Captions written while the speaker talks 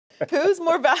Who's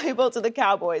more valuable to the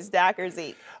Cowboys, Dak or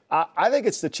Zeke? I think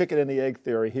it's the chicken and the egg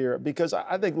theory here because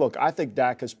I think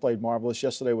Dak has played marvelous.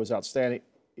 Yesterday was outstanding.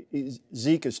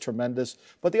 Zeke is tremendous.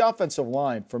 But the offensive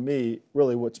line, for me,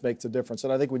 really what makes the difference.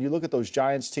 And I think when you look at those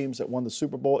Giants teams that won the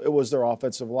Super Bowl, it was their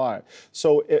offensive line.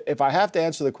 So if I have to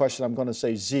answer the question, I'm going to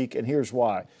say Zeke, and here's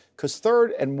why. Because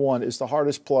 3rd and 1 is the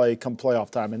hardest play come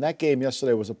playoff time. And that game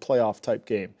yesterday was a playoff-type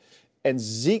game. And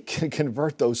Zeke can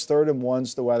convert those 3rd and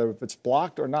 1s to whether if it's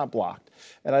blocked or not blocked.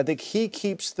 And I think he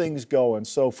keeps things going.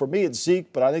 So for me, it's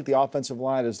Zeke, but I think the offensive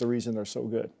line is the reason they're so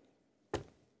good.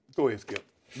 Go ahead, Skip.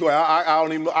 Go ahead. I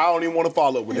don't even want to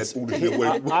follow up with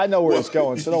that. I know where it's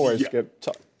going, so don't worry, Skip.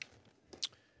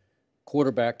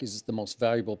 Quarterback is the most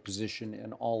valuable position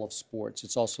in all of sports.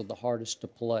 It's also the hardest to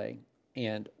play.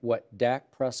 And what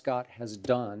Dak Prescott has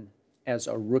done as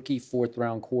a rookie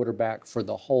 4th-round quarterback for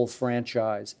the whole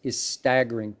franchise is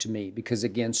staggering to me because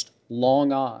against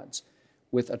long odds,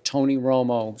 with a Tony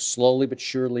Romo slowly but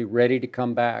surely ready to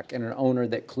come back and an owner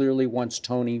that clearly wants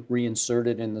Tony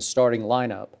reinserted in the starting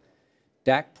lineup,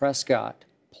 Dak Prescott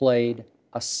played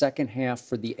a second half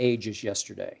for the ages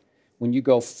yesterday. When you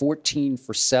go 14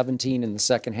 for 17 in the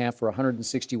second half for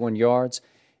 161 yards,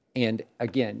 and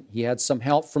again, he had some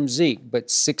help from Zeke, but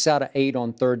 6 out of 8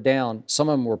 on 3rd down. Some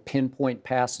of them were pinpoint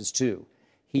passes too.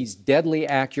 He's deadly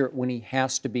accurate when he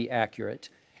has to be accurate.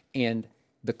 And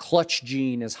the clutch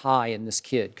gene is high in this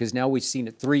kid because now we've seen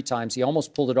it 3 times. He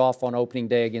almost pulled it off on opening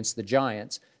day against the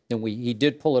Giants. Then he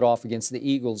did pull it off against the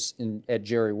Eagles at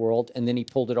Jerry World, and then he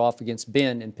pulled it off against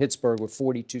Ben in Pittsburgh with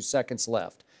 42 seconds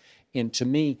left. And to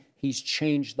me, he's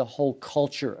changed the whole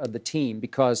culture of the team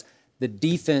because the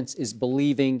defense is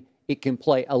believing it can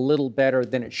play a little better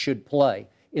than it should play.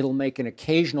 It'll make an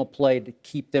occasional play to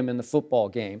keep them in the football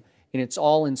game. And it's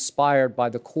all inspired by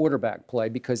the quarterback play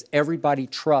because everybody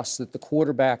trusts that the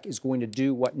quarterback is going to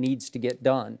do what needs to get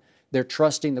done. They're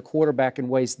trusting the quarterback in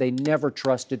ways they never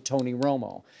trusted Tony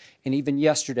Romo. And even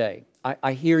yesterday,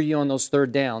 I hear you on those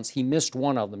 3rd downs. He missed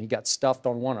one of them. He got stuffed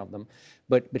on one of them.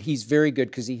 But he's very good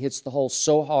because he hits the hole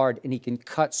so hard and he can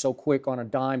cut so quick on a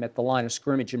dime at the line of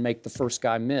scrimmage and make the first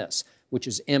guy miss, which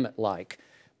is Emmett-like.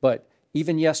 But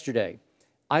even yesterday,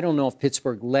 I don't know if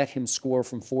Pittsburgh let him score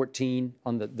from 14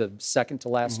 on the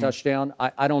second-to-last touchdown.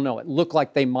 I don't know. It looked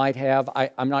like they might have.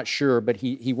 I'm not sure, but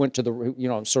he went to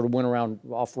the, sort of went around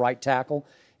off right tackle,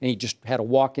 and he just had a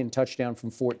walk-in touchdown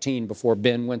from 14 before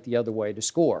Ben went the other way to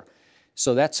score.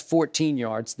 So that's 14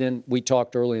 yards. Then we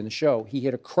talked early in the show. He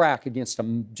hit a crack against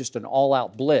just an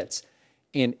all-out blitz,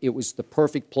 and it was the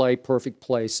perfect play, perfect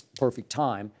place, perfect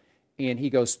time. And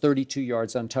he goes 32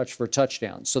 yards untouched for a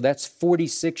touchdown. So that's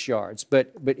 46 yards.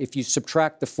 But if you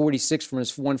subtract the 46 from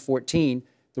his 114,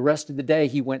 the rest of the day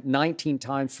he went 19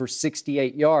 times for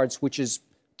 68 yards, which is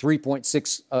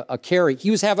 3.6 a carry. He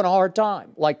was having a hard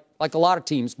time, like a lot of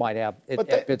teams might have at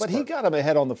Pittsburgh. But he got him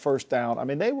ahead on the 1st down. I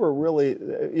mean, they were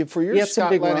really, for your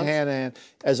Scott Linehan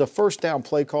as a 1st down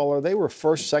play caller, they were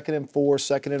 1st, 2nd and 4,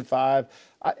 2nd and 5.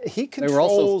 He controls. They were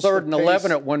also 3rd and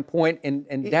 11 at one point,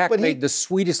 and Dak made the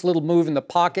sweetest little move in the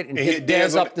pocket and hit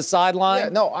Dez up the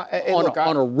sideline. Yeah,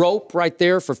 on a rope right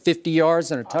there for 50 yards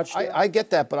and a touchdown. I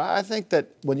get that, but I think that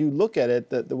when you look at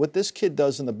it, that what this kid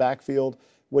does in the backfield,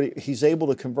 he's able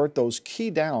to convert those key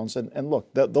downs. And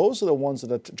look, those are the ones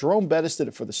that Jerome Bettis did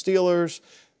it for the Steelers.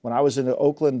 When I was in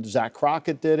Oakland, Zach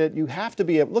Crockett did it. You have to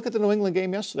be able. Look at the New England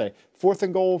game yesterday. 4th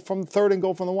and goal from 3rd and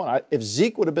goal from the 1. If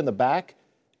Zeke would have been the back,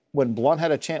 when Blunt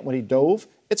had a chance when he dove,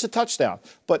 it's a touchdown.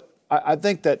 But I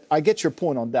think that I get your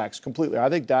point on Dax completely. I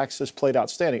think Dax has played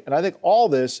outstanding. And I think all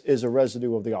this is a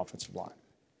residue of the offensive line.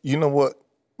 You know what,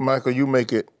 Michael, you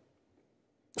make it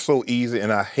so easy,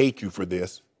 and I hate you for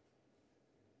this,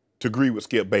 to agree with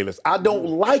Skip Bayless. I don't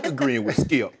like agreeing with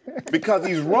Skip because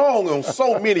he's wrong on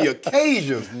so many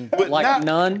occasions. But like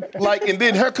none? And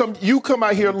then you come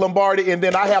out here, Lombardi, and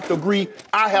then I have to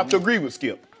agree with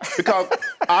Skip. Because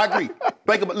I agree.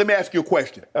 Let me ask you a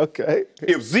question. Okay.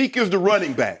 If Zeke is the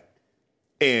running back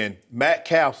and Matt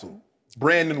Castle,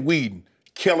 Brandon Whedon,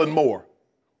 Kellen Moore,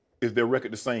 is their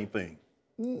record the same thing?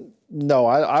 No,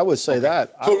 I would say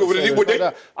that.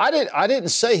 I didn't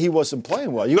say he wasn't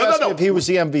playing well. You asked me if he was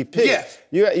the MVP. Yes.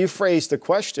 You phrased the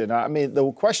question. I mean,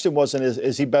 the question wasn't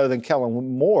is he better than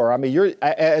Kellen Moore? I mean, you're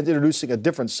introducing a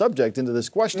different subject into this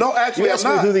question. No, actually, you asked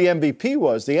me who the MVP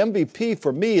was. The MVP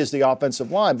for me is the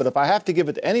offensive line. But if I have to give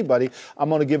it to anybody, I'm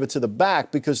going to give it to the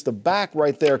back because the back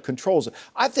right there controls it.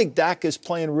 I think Dak is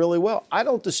playing really well. I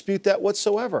don't dispute that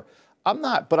whatsoever. I'm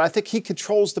not, but I think he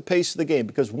controls the pace of the game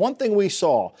because one thing we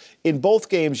saw in both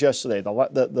games yesterday,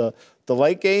 the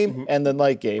late game and the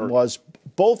night game, was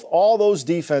all those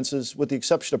defenses, with the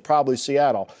exception of probably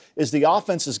Seattle, is the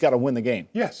offense has got to win the game.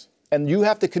 Yes. And you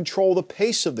have to control the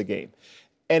pace of the game.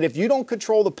 And if you don't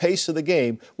control the pace of the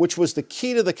game, which was the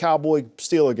key to the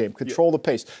Cowboy-Steeler game, control the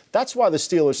pace. That's why the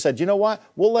Steelers said, you know what,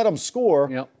 we'll let them score.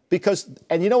 Yep. Because,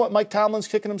 and you know what Mike Tomlin's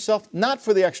kicking himself? Not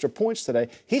for the extra points today.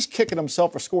 He's kicking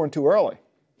himself for scoring too early.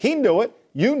 He knew it.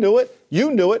 You knew it.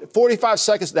 You knew it. 45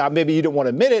 seconds. Now, maybe you didn't want to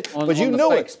admit it, but you on the knew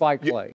fake it. spike play.